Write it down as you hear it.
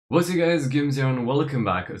What's up guys, Guillaume here and welcome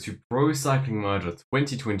back to Pro Cycling Manager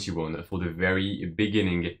 2021 for the very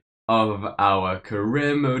beginning of our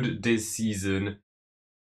career mode this season.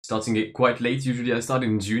 Starting it quite late, usually I start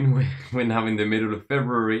in June, we're now in the middle of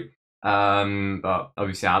February. But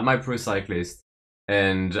obviously I had my Pro Cyclist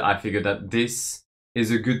and I figured that this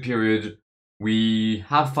is a good period. We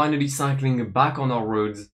have finally cycling back on our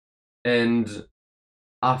roads and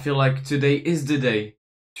I feel like today is the day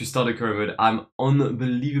to start a career mode. I'm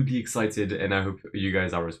unbelievably excited and I hope you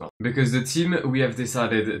guys are as well. Because the team we have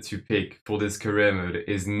decided to pick for this career mode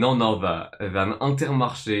is none other than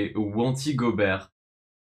Intermarché Wanty Gobert,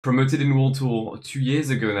 promoted in World Tour 2 years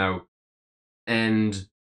ago now, and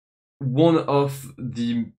one of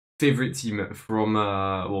the favorite team from,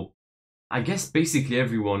 well, I guess basically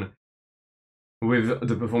everyone, with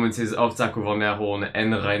the performances of Taco van der Hoorn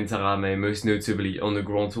and Rein Terame, most notably on the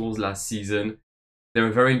Grand Tours last season. They're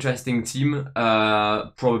a very interesting team,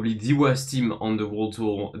 probably the worst team on the World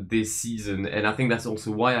Tour this season, and I think that's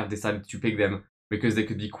also why I've decided to pick them, because they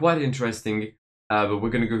could be quite interesting, but we're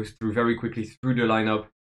going to go through very quickly through the lineup.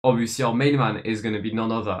 Obviously our main man is going to be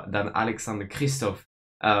none other than Alexander Kristoff,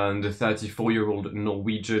 the 34-year-old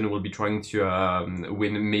Norwegian will be trying to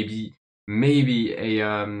win maybe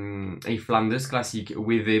a Flanders Classic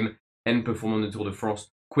with him and perform on the Tour de France.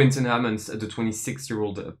 Quinten Hammonds, the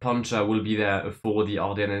 26-year-old puncher, will be there for the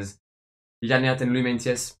Ardennes. Yaniat and Louis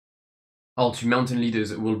Mentiès, our two mountain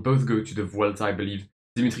leaders, will both go to the Vuelta, I believe.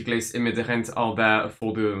 Dimitri Claes and Mederent are there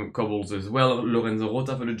for the cobbles as well. Lorenzo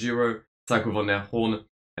Rota for the Giro, Taco van der Hoorn,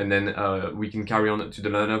 and then we can carry on to the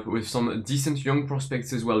lineup with some decent young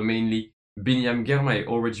prospects as well, mainly Binyam Germay,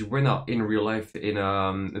 already winner in real life in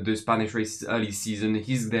the Spanish races early season.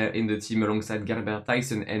 He's there in the team alongside Gerber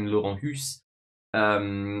Tyson and Laurent Hus.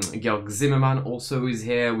 Georg Zimmermann also is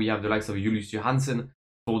here. We have the likes of Julius Johansson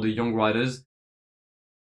for the young riders.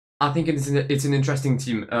 I think it's an interesting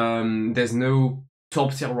team. There's no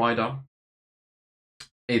top tier rider.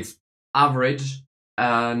 It's average,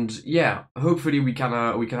 and yeah, hopefully we can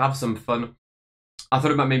have some fun. I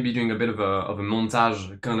thought about maybe doing a bit of a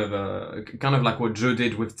montage, kind of like what Joe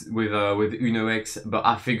did with Uno X, but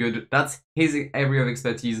I figured that's his area of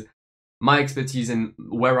expertise. My expertise and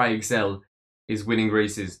where I excel is winning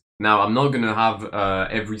races. Now, I'm not going to have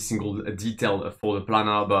every single detail for the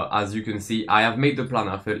planner, but as you can see, I have made the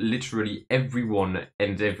planner for literally everyone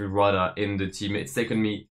and every rider in the team. It's taken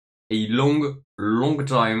me a long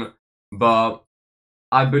time, but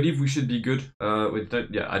I believe we should be good with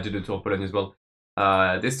that. Yeah, I did a Tour of Poland as well.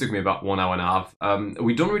 This took me about 1 hour and a half.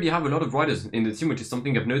 We don't really have a lot of riders in the team, which is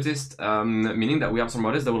something I've noticed, meaning that we have some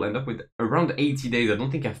riders that will end up with around 80 days. I don't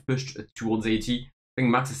think I've pushed towards 80. I think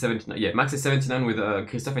max is 79. Yeah, max is 79 with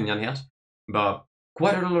Kristoff and Jan Geert, but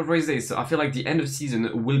quite a lot of race days. So I feel like the end of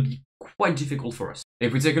season will be quite difficult for us.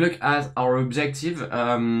 If we take a look at our objective,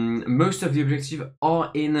 most of the objectives are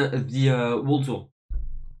in the World Tour,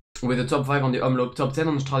 with the top 5 on the Omloop, top 10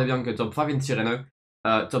 on Strade Bianche, top 5 in Tirreno,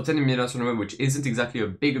 top 10 in Milan-San which isn't exactly a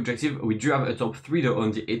big objective. We do have a top 3 though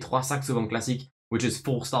on the E3 Saxo-Van Classic, which is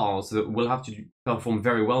 4 stars, so we'll have to perform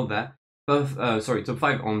very well there. Top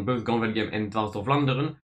 5 on both Ganvelgem and Dwars door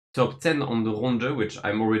Vlaanderen. Top 10 on the Ronde, which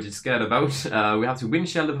I'm already scared about. We have to win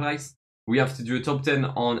Scheldeprijs. We have to do a top 10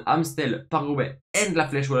 on Amstel, Paris-Roubaix, and La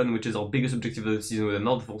Flèche Wallonne, which is our biggest objective of the season with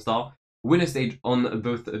another 4 star. Win a stage on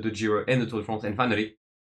both the Giro and the Tour de France. And finally,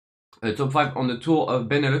 top 5 on the Tour of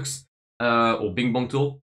Benelux, or Bing Bong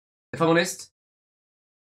Tour. If I'm honest,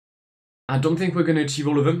 I don't think we're going to achieve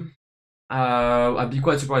all of them. I'd be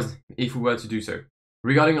quite surprised if we were to do so.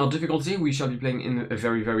 Regarding our difficulty, we shall be playing in a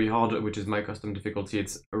very hard, which is my custom difficulty.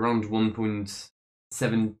 It's around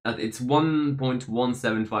 1.7, it's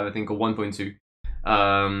 1.175 I think, or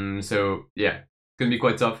 1.2. So yeah, it's gonna be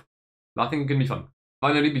quite tough, but I think it's gonna be fun.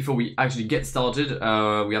 Finally, before we actually get started,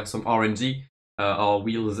 we have some RNG, our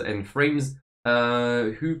wheels and frames.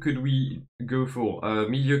 Who could we go for?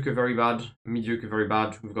 Mediocre, very bad. Mediocre, very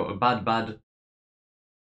bad. We've got a bad.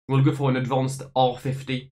 We'll go for an advanced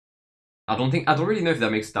R50. I don't really know if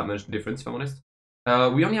that makes that much difference, if I'm honest.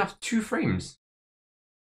 We only have 2 frames.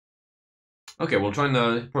 Okay, we'll try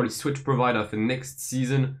and probably switch provider for next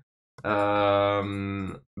season.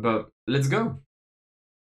 But let's go.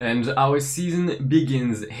 And our season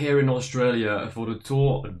begins here in Australia for the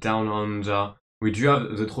Tour Down Under. We do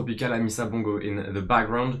have the Tropical Amisa Bongo in the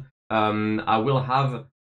background. I will have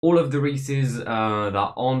all of the races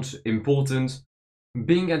that aren't important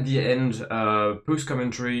being at the end, post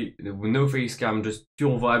commentary, no face cam, just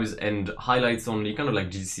pure vibes and highlights only, kind of like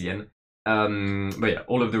GCN. But yeah,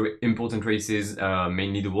 all of the important races,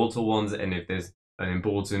 mainly the World Tour ones, and if there's an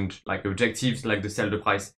important like objectives like the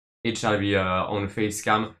Scheldeprijs, it shall be on face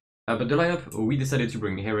cam. But the lineup we decided to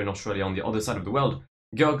bring here in Australia on the other side of the world: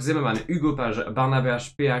 Georg Zimmermann, Hugo Page, Barnabé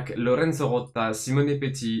Peak, Lorenzo Rota, Simone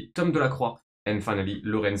Petit, Tom Delacroix, and finally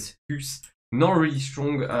Lorenz Huss. Not really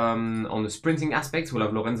strong on the sprinting aspect. We'll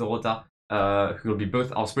have Lorenzo Rota, who will be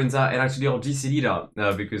both our sprinter and actually our GC leader,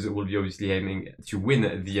 because we'll be obviously aiming to win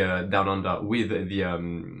the Down Under with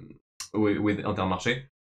with Intermarché.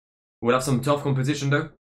 We'll have some tough competition though,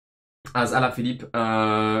 as Alaphilippe,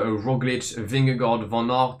 Roglic, Vingegaard, Van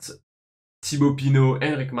Aert, Thibaut Pinot,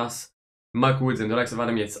 Enric Mas, Mike Woods, and the likes of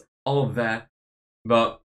Adam Yates all there.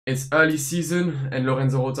 But it's early season, and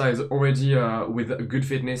Lorenzo Rota is already with good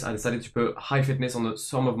fitness. I decided to put high fitness on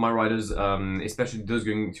some of my riders, especially those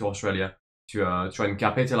going to Australia, to try and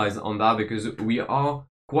capitalize on that, because we are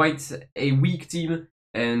quite a weak team,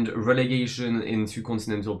 and relegation into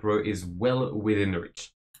Continental Pro is well within the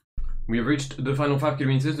reach. We have reached the final 5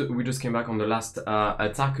 kilometers. We just came back on the last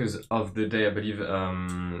attackers of the day. I believe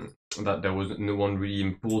that there was no one really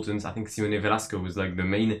important. I think Simone Velasco was like the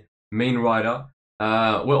main rider.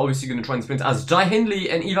 We're obviously going to try and sprint, as Jai Hindley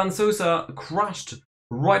and Ivan Sosa crashed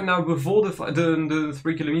right now before the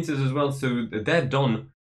 3 kilometers as well, so they're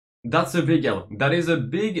done. That's a big L. That is a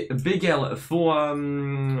big L for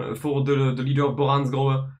the leader of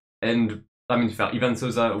Boransgrohe. And I mean, fair, Ivan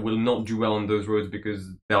Sosa will not do well on those roads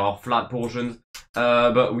because there are flat portions.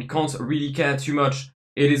 But we can't really care too much.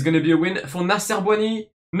 It is going to be a win for Nasser Boigny.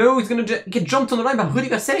 No, he's going to get jumped on the line by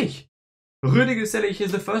Rudiger Selig. Rudiger Selig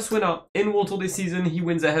is the first winner in World Tour this season. He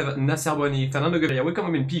wins ahead of Nasser Boigny. Fernando Gaviria will come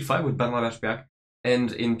up in P5 with Barnabé Peak,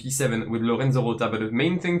 and in P7 with Lorenzo Rota. But the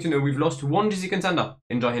main thing to know, we've lost one GC contender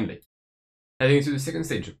in Jai Hindley. Heading to the second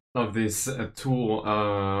stage of this tour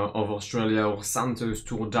of Australia, or Santos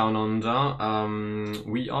Tour Down Under.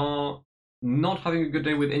 We are not having a good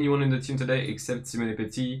day with anyone in the team today except Simone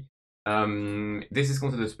Petit. This is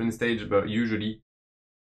considered a sprint stage, but usually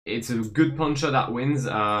it's a good puncher that wins,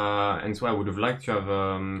 and so I would have liked to have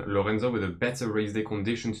Lorenzo with a better race day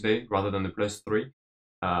condition today rather than the +3,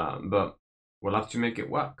 but we'll have to make it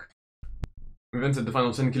work. We've entered the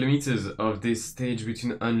final 10 kilometers of this stage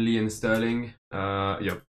between Unley and Stirling.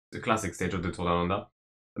 Yep, the classic stage of the Tour Down Under.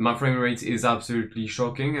 My frame rate is absolutely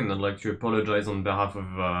shocking, and I'd like to apologize on behalf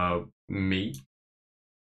of me.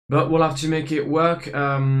 But we'll have to make it work.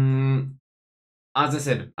 As I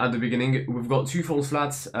said at the beginning, we've got 2 false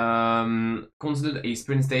flats, considered a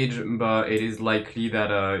sprint stage, but it is likely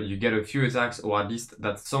that you get a few attacks, or at least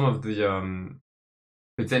that some of the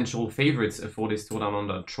potential favorites for this Tour Down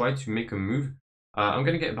Under try to make a move. I'm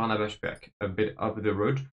going to get Barnabé Peak a bit up the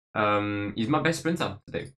road. He's my best sprinter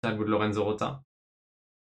today, tied with Lorenzo Rota.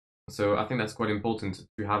 So I think that's quite important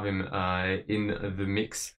to have him in the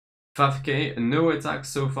mix. 5k, no attacks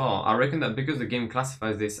so far. I reckon that because the game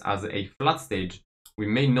classifies this as a flat stage, we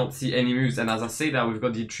may not see any moves. And as I say that, we've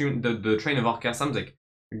got the train of Arca Samsic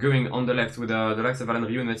going on the left with the likes of Alain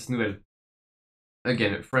Riou and Mathis Nouvelle.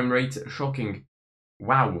 Again, frame rate shocking.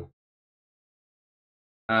 Wow.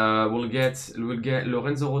 We'll get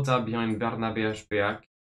Lorenzo Rota behind Barnabé Peak.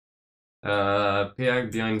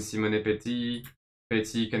 Peak behind Simone Petit.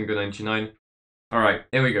 Petit can go 99. Alright,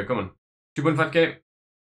 here we go, come on. 2.5k.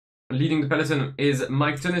 Leading the peloton is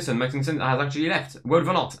Mike Tennyson. Mike Tennyson has actually left. Wout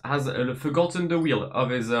van Aert has forgotten the wheel of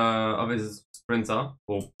his sprinter,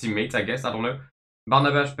 or teammate, I guess, I don't know.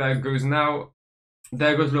 Barnabé Peak goes now.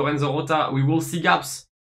 There goes Lorenzo Rota. We will see gaps.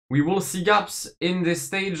 We will see gaps in this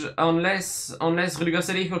stage unless Rudiger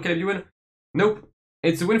Selig will get a win. Nope.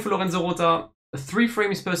 It's a win for Lorenzo Rota. 3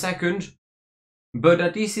 frames per second. But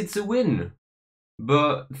at least it's a win.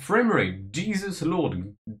 But frame rate, Jesus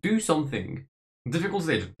Lord, do something. Difficult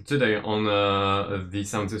stage today on the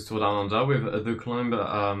Santos Tour Down Under with the climb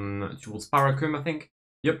towards Paracombe, I think.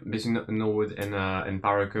 Yep, between Norwood and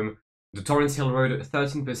Paracombe. The Torrance Hill Road,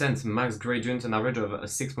 13% max gradient, an average of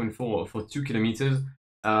 6.4 for 2 kilometers.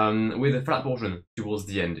 With a flat portion towards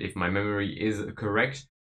the end, if my memory is correct.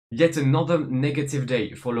 Yet another negative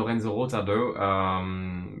day for Lorenzo Rota, though.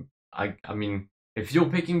 I mean, if you're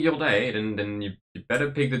picking your day, then you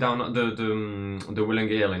better pick the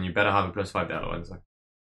Willengale, and you better have a +5 there, Lorenzo.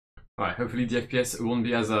 Alright, hopefully the FPS won't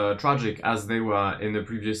be as tragic as they were in the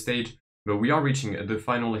previous stage, but we are reaching the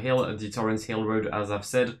final hill, the Torrance Hill Road, as I've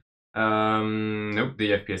said. Nope,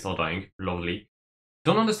 the FPS are dying. Lovely.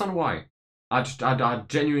 Don't understand why. I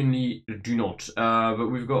genuinely do not. But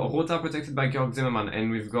we've got Rota protected by Georg Zimmermann,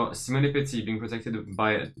 and we've got Simone Petit being protected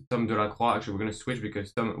by Tom Delacroix. Actually, we're going to switch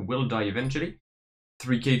because Tom will die eventually.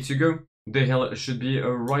 3k to go. The hill should be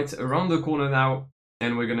right around the corner now,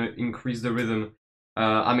 and we're going to increase the rhythm.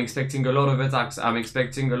 I'm expecting a lot of attacks. I'm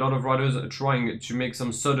expecting a lot of riders trying to make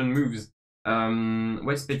some sudden moves.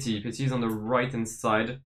 Where's Petit? Petit is on the right-hand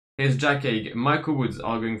side. here's Jack Haig, Michael Woods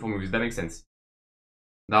are going for moves. That makes sense.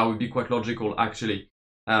 That would be quite logical, actually.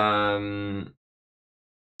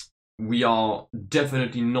 We are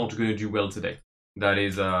definitely not going to do well today. That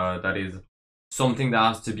is something that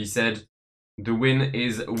has to be said. The win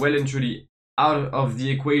is well and truly out of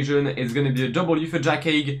the equation. It's going to be a W for Jack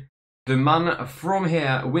Haig. The man from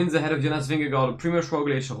here wins ahead of Jonas Vingegaard, Primož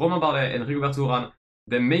Roglic, Romain Bardet, and Rigoberto Urán.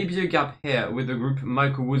 There may be a gap here with the group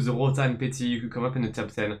Michael Woods, Rota, and Petit, who come up in the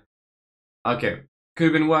top 10. Okay, could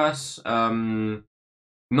have been worse.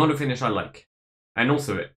 Not a finish I like. And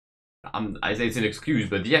also, I say it's an excuse,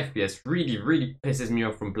 but the FPS really pisses me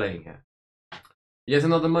off from playing here. Yet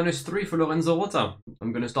another -3 for Lorenzo Rota.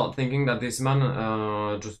 I'm gonna start thinking that this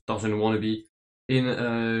man just doesn't want to be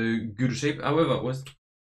in good shape. However,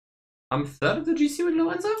 I'm third of the GC with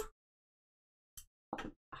Lorenzo?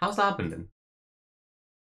 How's that happened then?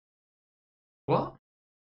 What?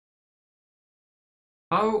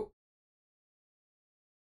 How?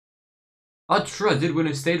 Oh, true, I did win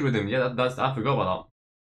a stage with him. Yeah, I forgot about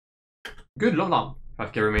that. Good, love that.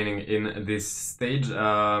 5k remaining in this stage.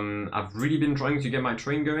 I've really been trying to get my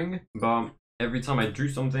train going, but every time I do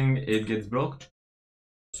something, it gets blocked.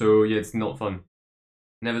 So yeah, it's not fun.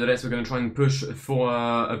 Nevertheless, we're going to try and push for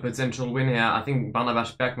a potential win here. I think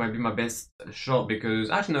Barnabas back might be my best shot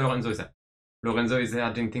because... Actually, no, Lorenzo is there. Lorenzo is there.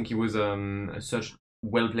 I didn't think he was such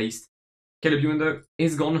well-placed. Caleb Ewan, though,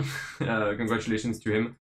 is gone. Congratulations to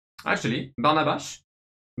him. Actually, Barnabas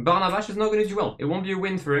is not going to do well. It won't be a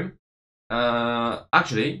win for him.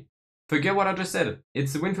 Actually, forget what I just said.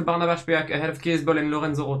 It's a win for Barnabas back ahead of Kees Bol and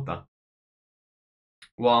Lorenzo Rota.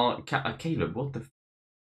 While Caleb, what the...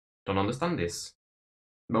 Don't understand this.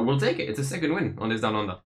 But we'll take it. It's a second win on this Down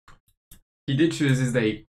Under. He did choose his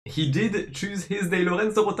day.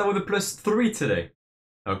 Lorenzo Rota with a +3 today.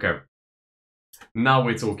 Okay. Now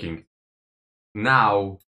we're talking.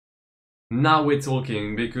 Now we're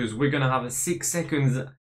talking because we're gonna have 6 seconds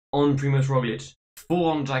on Primož Roglic,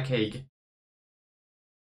 4 on Jack Haig.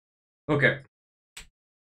 Okay.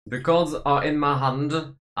 The cards are in my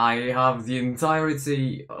hand. I have the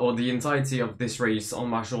entirety of this race on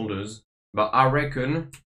my shoulders. But I reckon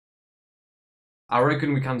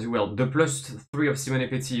we can do well. The +3 of Simone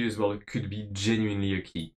Petit as well could be genuinely a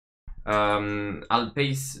key. I'll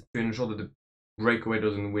pace to ensure that the breakaway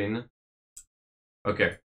doesn't win.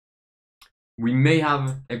 Okay. We may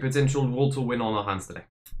have a potential World Tour win on our hands today.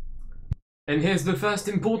 And here's the first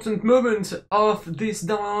important moment of this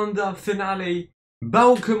Down Under finale.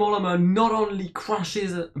 Bauke Mollema not only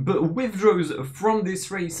crashes but withdraws from this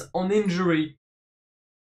race on injury.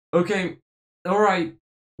 Okay, alright.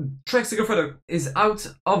 Trek Segafredo is out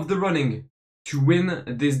of the running to win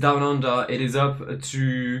this Down Under. It is up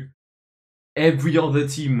to every other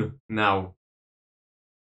team now.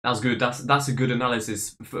 That's good. That's a good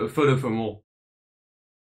analysis. Follow for more.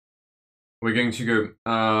 We're going to go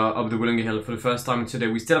up the Willinger Hill for the first time today.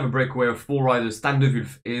 We still have a breakaway of 4 riders. Stan de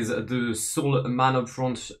Wulf is the sole man up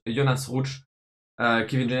front. Jonas Ruch,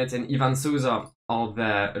 Kevin Jeanette, and Ivan Souza are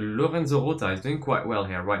there. Lorenzo Rota is doing quite well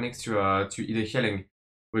here, right next to Ide Schelling.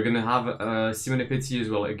 We're going to have Simone Petit as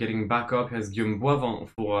well, getting back up. Here's Guillaume Boivin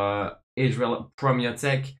for Israel Premier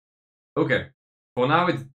Tech. Okay, for now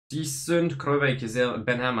it's decent. Krovek is there,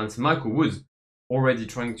 Ben Hermans, Michael Woods already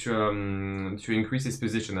trying to increase his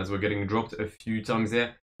position as we're getting dropped a few times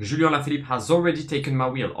there. Julien Lafilippe has already taken my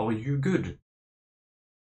wheel. Are you good?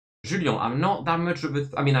 Julien, I'm not that much of a...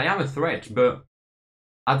 I mean, I am a threat, but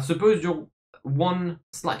I suppose you're one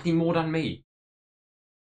slightly more than me.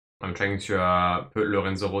 I'm trying to put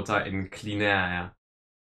Lorenzo Rota in clean air.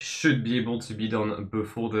 Should be able to be done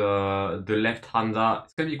before the left-hander.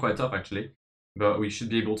 It's going to be quite tough, actually. But we should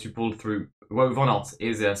be able to pull through. Wout van Aert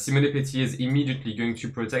is there. Simone Petit is immediately going to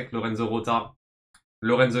protect Lorenzo Rota.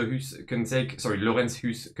 Lorenz Hus can take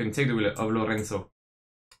the wheel of Lorenzo.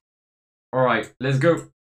 Alright, let's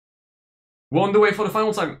go. We're on the way for the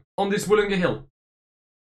final time on this Willinger Hill.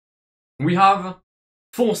 We have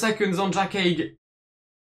 4 seconds on Jack Haig,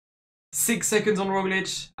 6 seconds on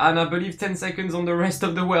Roglic, and I believe 10 seconds on the rest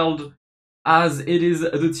of the world, as it is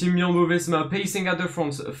the team Jumbo-Visma pacing at the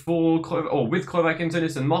front for with Krovak and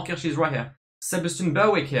Tennyson. Mark Hirschi is right here. Sebastian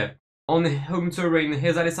Berwick here on home terrain.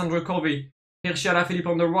 Here's Alessandro Corvi. Hirschi Alaphilippe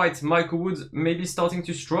on the right. Michael Woods maybe starting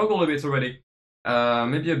to struggle a bit already.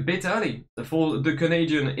 Maybe a bit early for the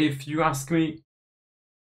Canadian, if you ask me.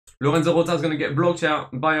 Lorenzo Rota is going to get blocked here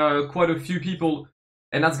by quite a few people.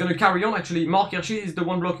 And that's going to carry on, actually. Mark Hirschi is the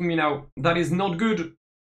one blocking me now. That is not good.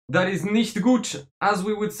 That is nicht gut, as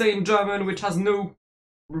we would say in German, which has no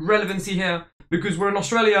relevancy here. because we're in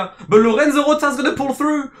Australia, but Lorenzo Rota's gonna pull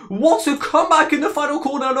through. What a comeback in the final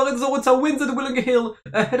corner. Lorenzo Rota wins at the Willinger Hill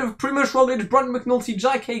ahead of Primož Roglic, Brandon McNulty,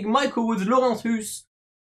 Jack Haig, Michael Woods, Laurent Hus,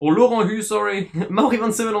 Maury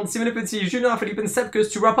Van Seven, Simone Petit, Julien Philippe and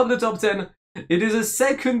Sepkus to wrap up the top 10. It is a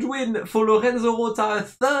second win for Lorenzo Rota, a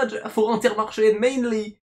third for Intermarché, and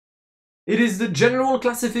mainly it is the general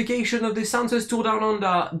classification of the Santos Tour Down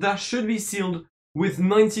Under that should be sealed with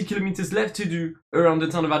 90 kilometers left to do around the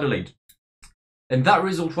town of Adelaide. And that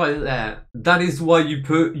result right there, that is why you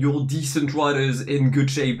put your decent riders in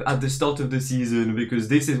good shape at the start of the season, because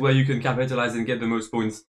this is where you can capitalize and get the most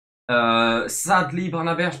points. Sadly,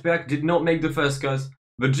 Barnabé did not make the first cut,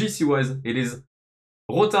 but GC-wise, it is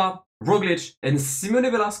Rota, Roglic, and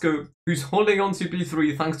Simone Velasco who's holding on to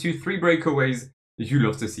P3 thanks to 3 breakaways. You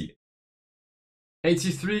love to see it.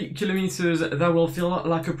 83 kilometers, that will feel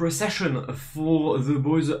like a procession for the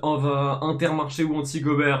boys of Intermarché Wanty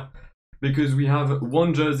Gobert, because we have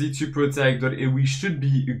one jersey to protect, but we should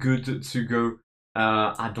be good to go.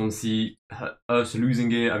 I don't see us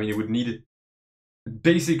losing it. I mean, it would need,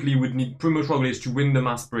 basically would need Primož Roglic to win the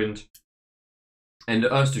mass sprint and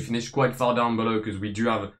us to finish quite far down below, because we do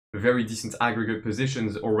have very decent aggregate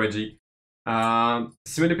positions already.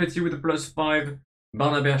 Simone Petit with a +5,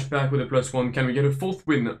 Barnabé Ashberg with a +1. Can we get a 4th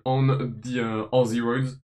win on the Aussie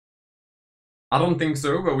roads? I don't think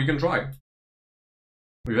so, but we can try.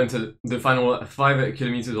 We've entered the final 5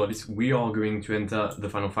 kilometers, or at least we are going to enter the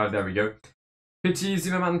final 5. There we go. Petit,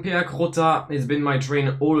 Zimmerman, Peak, Rota has been my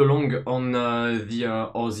train all along on the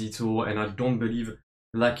Aussie tour, and I don't believe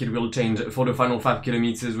like it will change for the final 5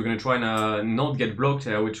 kilometers. We're going to try and not get blocked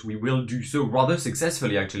here, which we will do so rather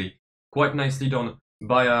successfully, actually. Quite nicely done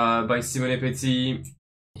by Simone Petit.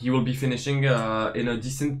 He will be finishing in a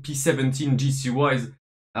decent P17 GC-wise.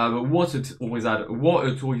 But what a tour he's had. What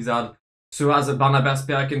a tour he's had. So has Barnabé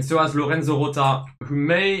Peak, and so has Lorenzo Rota, who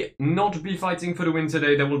may not be fighting for the win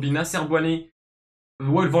today. There will be Nasser Bouhanni,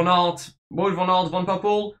 Wout van Aert, Van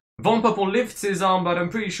Poppel. Van Poppel lifts his arm, but I'm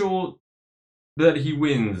pretty sure that he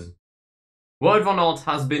wins. Wout van Aert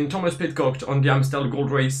has been Thomas Pidcock on the Amstel Gold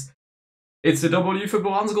Race. It's a W for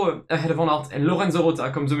Boransgo ahead of Van Aert, and Lorenzo Rota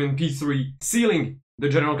comes home in P3, sealing the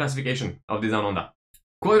general classification of the Down Under.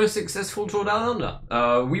 Quite a successful tour Down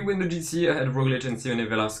Under. We win the GC ahead of Roglic and Simone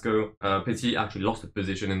Velasco. Petit actually lost a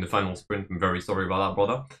position in the final sprint. I'm very sorry about that,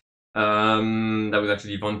 brother. That was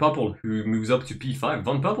actually Van Poppel who moves up to P5.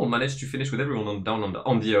 Van Poppel managed to finish with everyone on Down Under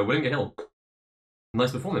on the Willinger Hill.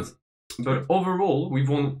 Nice performance. But overall, we've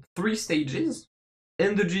won 3 stages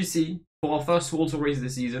in the GC for our first World Tour race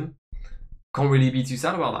this season. Can't really be too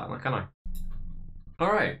sad about that, can I?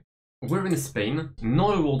 Alright, we're in Spain,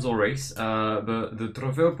 not a World Tour race, but the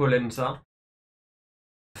Trofeo Polenta.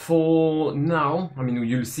 For now, I mean,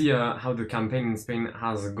 you'll see how the campaign in Spain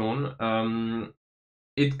has gone.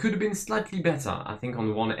 It could have been slightly better, I think,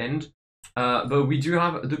 on one end. But we do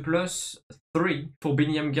have the +3 for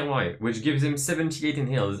Guillaume, which gives him 78 in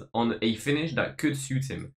hills on a finish that could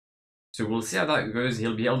suit him. So we'll see how that goes.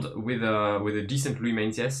 He'll be held with a decent Louis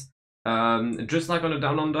Meintjes. Just like on a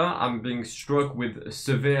Down Under, I'm being struck with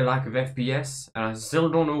severe lack of FPS, and I still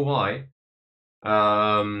don't know why.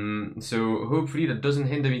 So hopefully that doesn't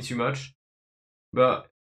hinder me too much. But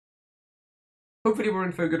hopefully we're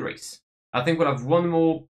in for a good race. I think we'll have one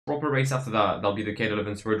more proper race after that. That'll be the Kate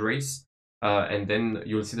Eleven's road race. And then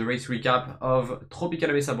you'll see the race recap of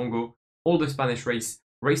Tropical Mesa Bongo, all the Spanish race,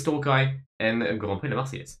 Race Torquay, and Grand Prix de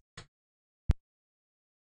Marseillaise.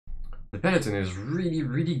 The peloton is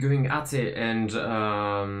really going at it, and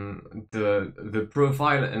the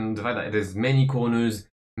profile and the fact that there's many corners,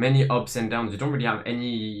 many ups and downs, you don't really have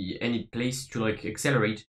any place to like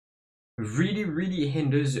accelerate, really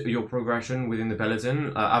hinders your progression within the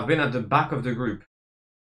peloton. I've been at the back of the group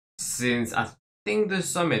since I think the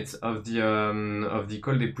summit of the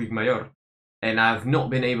Col de Puigmayor, and I've not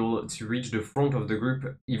been able to reach the front of the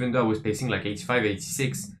group, even though I was pacing like 85,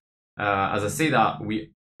 86. As I say that,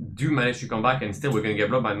 we do manage to come back, and still we're going to get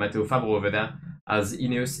blocked by Matteo Fabre over there, as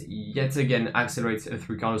Ineos yet again accelerates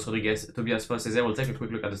through Carlos Rodriguez. Tobias Foss is there. We'll take a quick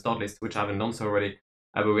look at the start list, which I haven't done so already.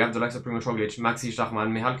 But we have the likes of Primož Roglic, Maxi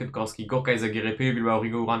Schachmann, Michal Kwiatkowski, Gorka Izagirre, Peyo Bilbao,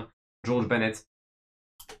 Rigo Uran, George Bennett.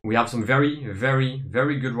 We have some very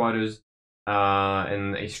good riders,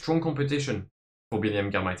 and a strong competition for Guillaume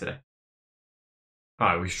today.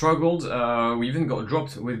 Alright, we struggled, we even got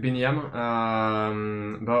dropped with Guillaume,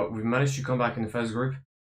 but we managed to come back in the first group.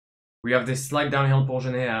 We have this slight downhill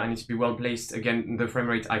portion here. I need to be well placed. Again, the frame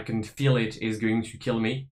rate, I can feel it, is going to kill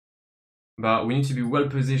me. But we need to be well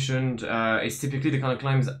positioned. It's typically the kind of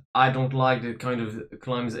climbs I don't like, the kind of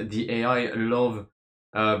climbs the AI love,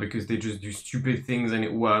 because they just do stupid things and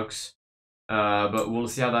it works. but we'll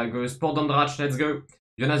see how that goes. Port d'Andrach, let's go.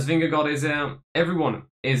 Jonas Vingegaard is there. Everyone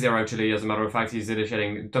is there actually, as a matter of fact. He's there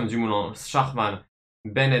shedding Tom Dumoulin, Schachmann,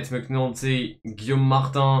 Bennett, McNulty, Guillaume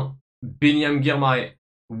Martin, Binyam Girmay,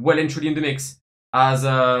 well and truly in the mix. As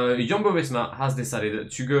Jumbo-Visma has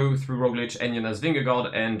decided to go through Roglic and Jonas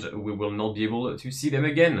Vingegaard, and we will not be able to see them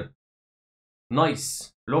again.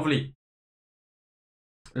 Nice. Lovely.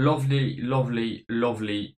 Lovely, lovely,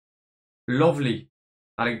 lovely, lovely.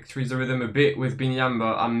 I increase the rhythm a bit with Binyam,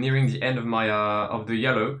 but I'm nearing the end of my of the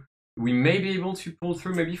yellow. We may be able to pull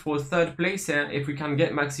through maybe for a third place here if we can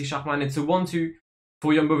get Maxi Schachmann. It's a 1-2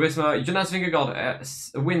 for Jumbo-Visma. Jonas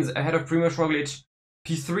Vingegaard wins ahead of Primož Roglic.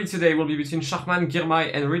 P3 today will be between Schachmann,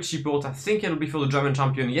 Girmay and Richie Porte. I think it'll be for the German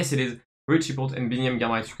champion. Yes, it is. Richie Porte and Binyam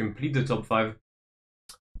Girmay to complete the top 5.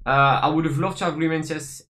 I would have loved to have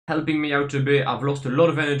Louis helping me out a bit. I've lost a lot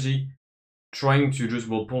of energy trying to just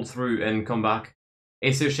pull through and come back.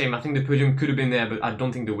 It's a shame. I think the podium could have been there, but I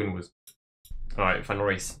don't think the win was. Alright, final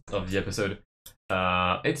race of the episode.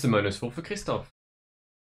 It's a -4 for Christophe.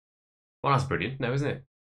 Well, that's brilliant now, isn't it?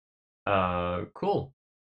 Cool.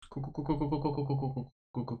 Cool.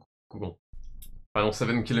 Final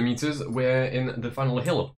 7 kilometers. We're in the final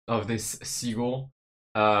hill of this seagull.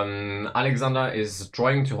 Alexander is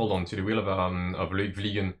trying to hold on to the wheel of Loic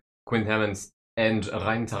Vliegen, Quint Hemmens, and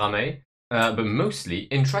Rein Taramay. But mostly,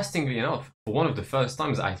 interestingly enough, for one of the first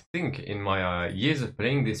times I think in my years of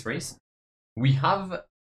playing this race, we have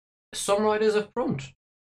some riders up front.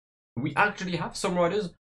 We actually have some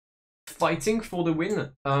riders fighting for the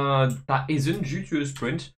win that isn't due to a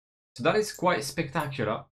sprint. So that is quite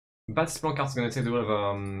spectacular. Baptiste Plancart's going to take the wheel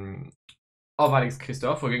of Alex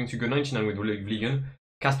Christophe. We're going to go 99 with Loic Vliegen.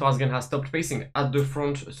 Kasper Asgreen has stopped pacing at the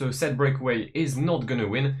front, so said breakaway is not going to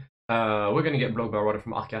win. We're going to get blocked by a rider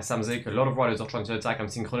from Arkea Samsic. A lot of riders are trying to attack. I'm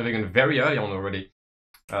seeing Groenewegen very early on already.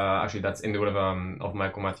 Actually, that's in the wheel of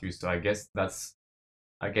Michael Matthews, so I guess that's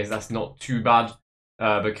not too bad.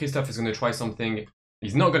 But Christophe is going to try something.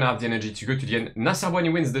 He's not going to have the energy to go to the end. Nasser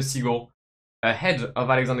Boigny wins the Seagull ahead of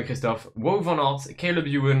Alexander Christophe. Wout van Aert, Caleb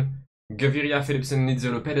Ewan, Gaviria, Philipsen,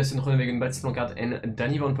 Nizzolo, Pedersen, Groenewegen, Baptiste Plankaart, and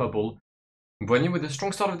Danny Van Poppel. Boigny with a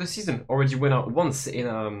strong start of the season. Already winner once in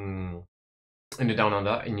the Down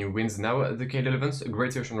Under, and he wins now the K11's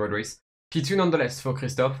Great Ocean Road Race. P2 nonetheless for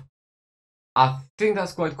Christophe. I think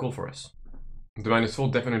that's quite cool for us. The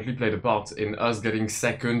 -4 definitely played a part in us getting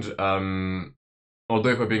second.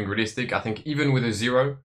 Although if we're being realistic, I think even with a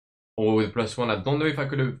 0 or with +1, I don't know if I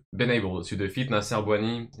could have been able to defeat Nasser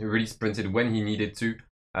Boigny. He really sprinted when he needed to.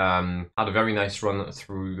 Had a very nice run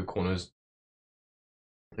through the corners.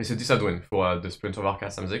 It's a decent win for the sprint of Arkea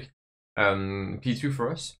Samsic. P2 for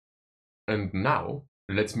us. And now,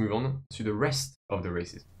 let's move on to the rest of the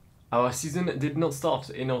races. Our season did not start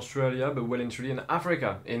in Australia, but well and truly in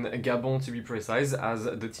Africa, in Gabon to be precise, as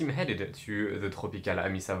the team headed to the tropical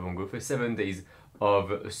Amissa Bongo for 7 days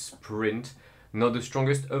of sprint. Not the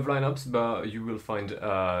strongest of lineups, but you will find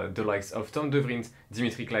the likes of Tom De Vriend,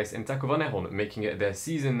 Dimitri Kleis and Taco van Herron making their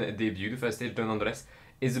season debut. The first stage, nonetheless,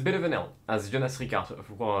 is a bit of an L, as Jonas Ricard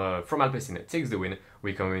from Alpecin takes the win.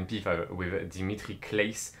 We come in P5 with Dimitri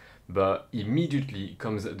Kleis. But immediately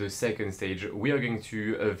comes the second stage. We are going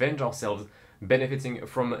to avenge ourselves, benefiting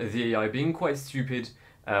from the AI being quite stupid,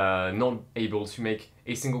 not able to make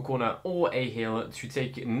a single corner or a hill to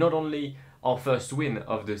take not only our first win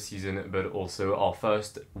of the season, but also our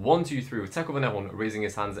first 1-2-3 with Taco van Herron raising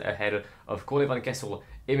his hands ahead of Corne van Kessel,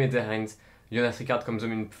 Aimé de Rent. Jonas Ricard comes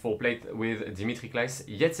in 4th place with Dimitri Kleis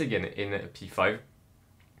yet again in P5,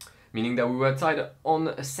 meaning that we were tied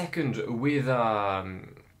on second with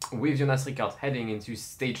Jonas Ricard heading into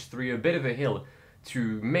stage 3, a bit of a hill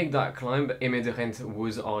to make that climb. Aimé de Rent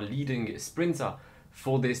was our leading sprinter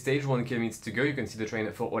for this stage. 1 kilometer to go. You can see the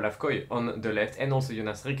train for Olaf Koy on the left, and also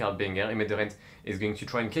Jonas Ricard being here. Aimé de Rent is going to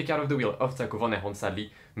try and kick out of the wheel of Taco van Herron,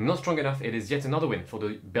 sadly. Not strong enough. It is yet another win for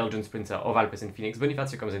the Belgian sprinter of Alpecin Phoenix.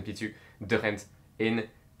 Bonifacio comes in P2, de Rent in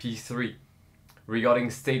P3. Regarding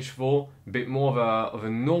stage 4, a bit more of a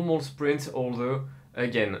normal sprint, although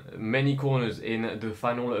again, many corners in the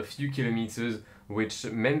final few kilometers, which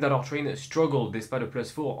meant that our train struggled despite a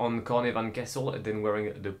 +4 on Corne van Kessel, then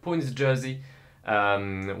wearing the points jersey.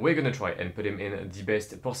 We're going to try and put him in the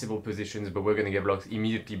best possible positions, but we're going to get blocked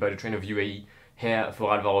immediately by the train of UAE here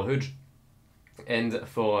for Alvaro Hudge and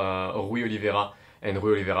for Rui Oliveira. And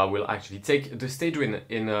Rui Oliveira will actually take the stage win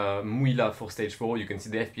in Mouila for stage 4. You can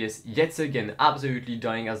see the FPS yet again absolutely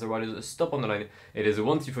dying as the riders stop on the line. It is a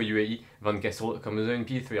 1-2 for UAE. Van Kessel comes in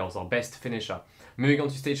P3 as our best finisher. Moving on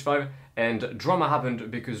to stage 5, and drama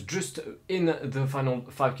happened because just in the final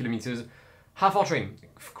 5 kilometers, half our train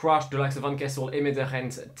crashed. The likes of Van Kessel, Emme de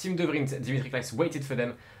Gent, Tim de Vriend, Dimitri Kleiss waited for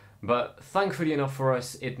them, but thankfully enough for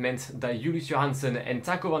us, it meant that Julius Johansson and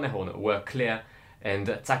Taco van der Hoorn were clear, and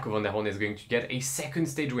Taco van der Hoorn is going to get a second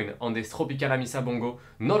stage win on this Tropicale Missa Bongo,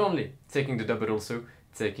 not only taking the dub but also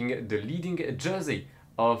taking the leading jersey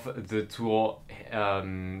of the tour.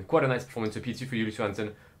 Quite a nice performance of P2 for Julius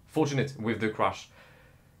Johansson, fortunate with the crash.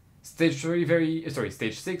 Stage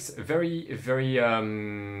 6, very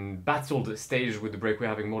battled stage with the breakaway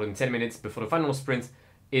having more than 10 minutes before the final sprint.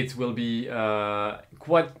 It will be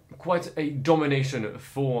quite a domination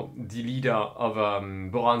for the leader of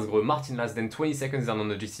Boransgro, Martin Lass. Then 20 seconds down on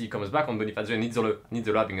the GC, comes back on Bonifacio and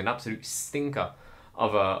Nizzolo having an absolute stinker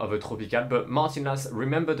of a Tropical. But Martin Lass,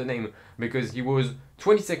 remember the name, because he was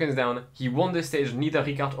 20 seconds down, he won the stage, neither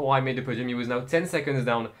Ricard or I made the podium, he was now 10 seconds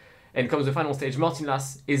down, and comes the final stage. Martin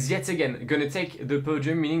Lass is yet again going to take the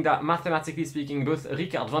podium, meaning that mathematically speaking, both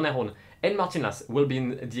Ricard van der Hoorn and Martin Lass will be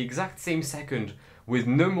in the exact same second with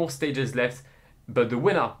no more stages left. But the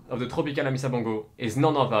winner of the Tropicale Missa Bongo is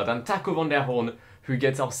none other than Taco van der Hoorn, who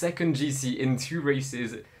gets our second GC in 2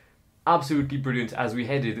 races. Absolutely brilliant as we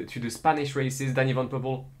headed to the Spanish races. Danny Van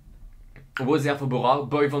Poppel was there for Bora.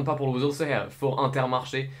 Boy Van Poppel was also here for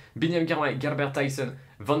Intermarché. Guillaume, Gerbert Tyson,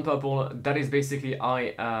 Van Poppel. That is basically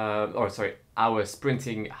our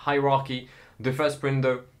sprinting hierarchy. The first sprint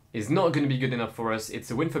though is not going to be good enough for us. It's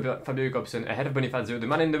a win for Fabio Jacobsen ahead of Bonifacio. The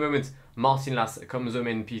man in the moment, Martin Lass, comes home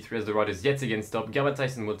in P3 as the riders yet again stop. Gerbert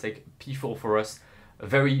Tyson will take P4 for us. A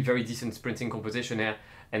very decent sprinting competition here.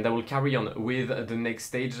 And that will carry on with the next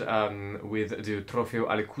stage, with the Trofeo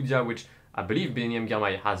Alcudia, which I believe Biniam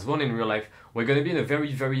Girmay has won in real life. We're going to be in a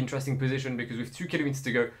very interesting position because with 2 kilometers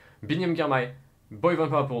to go, Biniam Girmay, Boy Van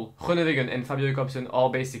Poppel, Groenewegen and Fabio Jacobsen are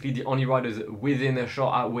basically the only riders within a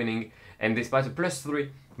shot at winning. And despite a +3,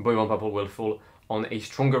 Boy Van Poppel will fall on a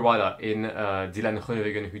stronger rider in Dylan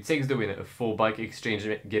Groenewegen, who takes the win for Bike Exchange,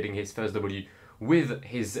 getting his first W with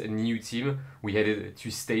his new team. We headed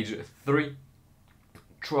to stage 3.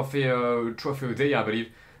 Trofeo Day, I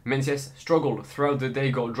believe. Mencius struggled throughout the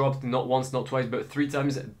day, got dropped not once, not twice, but 3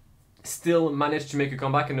 times. Still managed to make a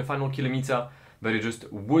comeback in the final kilometer, but it just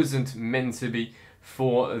wasn't meant to be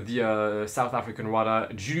for the South African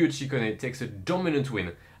rider. Giulio Ciccone takes a dominant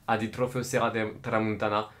win at the Trofeo Serra de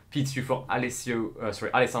Tramuntana. P2 for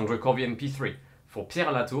Alessandro Corvi, and P3 for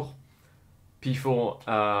Pierre Latour.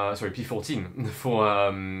 P14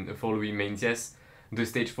 for Louis Mencius. The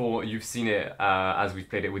stage 4, you've seen it as we've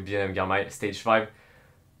played it with BM Girmay. Stage 5,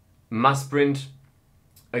 mass sprint.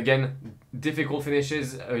 Again, difficult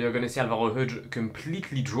finishes. You're going to see Alvaro Hudge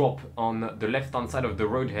completely drop on the left-hand side of the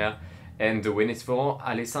road here. And the win is for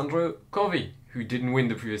Alessandro Corvi, who didn't win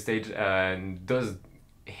the previous stage and does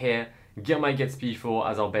here. Girmay gets P4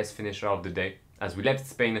 as our best finisher of the day. As we left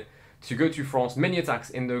Spain to go to France, many attacks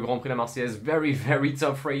in the Grand Prix de la Marseillaise. Very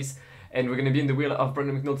tough race. And we're going to be in the wheel of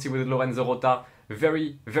Brendan McNulty with Lorenzo Rota.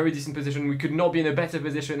 Very decent position. We could not be in a better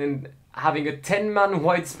position, and having a 10-man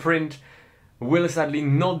wide sprint will sadly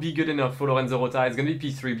not be good enough for Lorenzo Rota. It's going to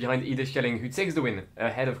be P3 behind Ide Schelling, who takes the win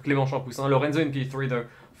ahead of Clément Champoussin. Lorenzo in P3 though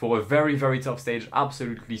for a very tough stage.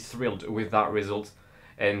 Absolutely thrilled with that result.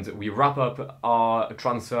 And we wrap up our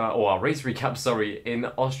race recap, in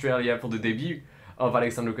Australia for the debut of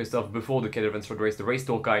Alexander Kostov before the Cadel Evans Road race, the Race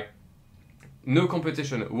Tourkai. No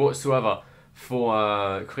competition whatsoever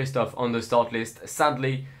for Christophe on the start list.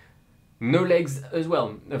 Sadly, no legs as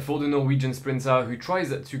well for the Norwegian sprinter, who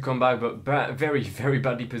tries to come back but very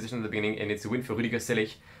badly positioned at the beginning, and it's a win for Rudiger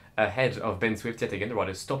Selig ahead of Ben Swift. Yet again, the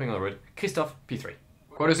rider stopping on the road. Christophe, P3.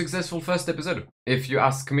 Quite a successful first episode, if you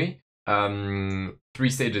ask me. 3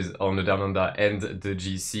 stages on the Down Under and the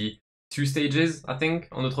GC. 2 stages, I think,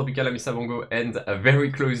 on the Tropicale Missa Bongo, and a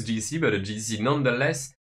very close GC, but a GC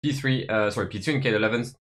nonetheless. P2 in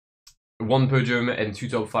K11s. 1 podium and 2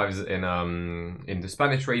 top 5s in the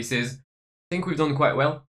Spanish races. I think we've done quite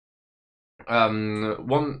well.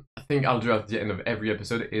 One thing I'll do at the end of every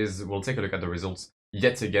episode is we'll take a look at the results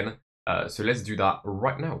yet again. So let's do that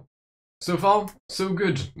right now. So far, so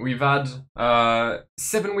good. We've had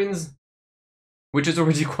 7 wins, which is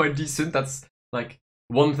already quite decent. That's like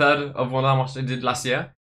 1/3 of what Intermarché did last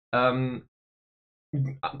year. Quite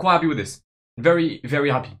happy with this. Very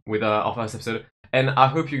happy with our first episode. And I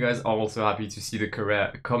hope you guys are also happy to see the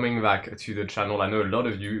career coming back to the channel. I know a lot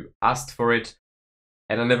of you asked for it,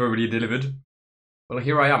 and I never really delivered. Well,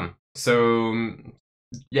 here I am. So,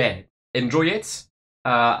 yeah, enjoy it.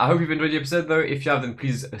 I hope you've enjoyed the episode, though. If you have, then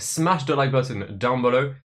please smash the like button down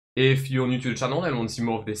below. If you're new to the channel and want to see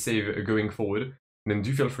more of this save going forward, then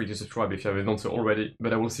do feel free to subscribe if you haven't done so already.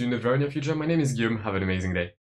 But I will see you in the very near future. My name is Guillaume. Have an amazing day.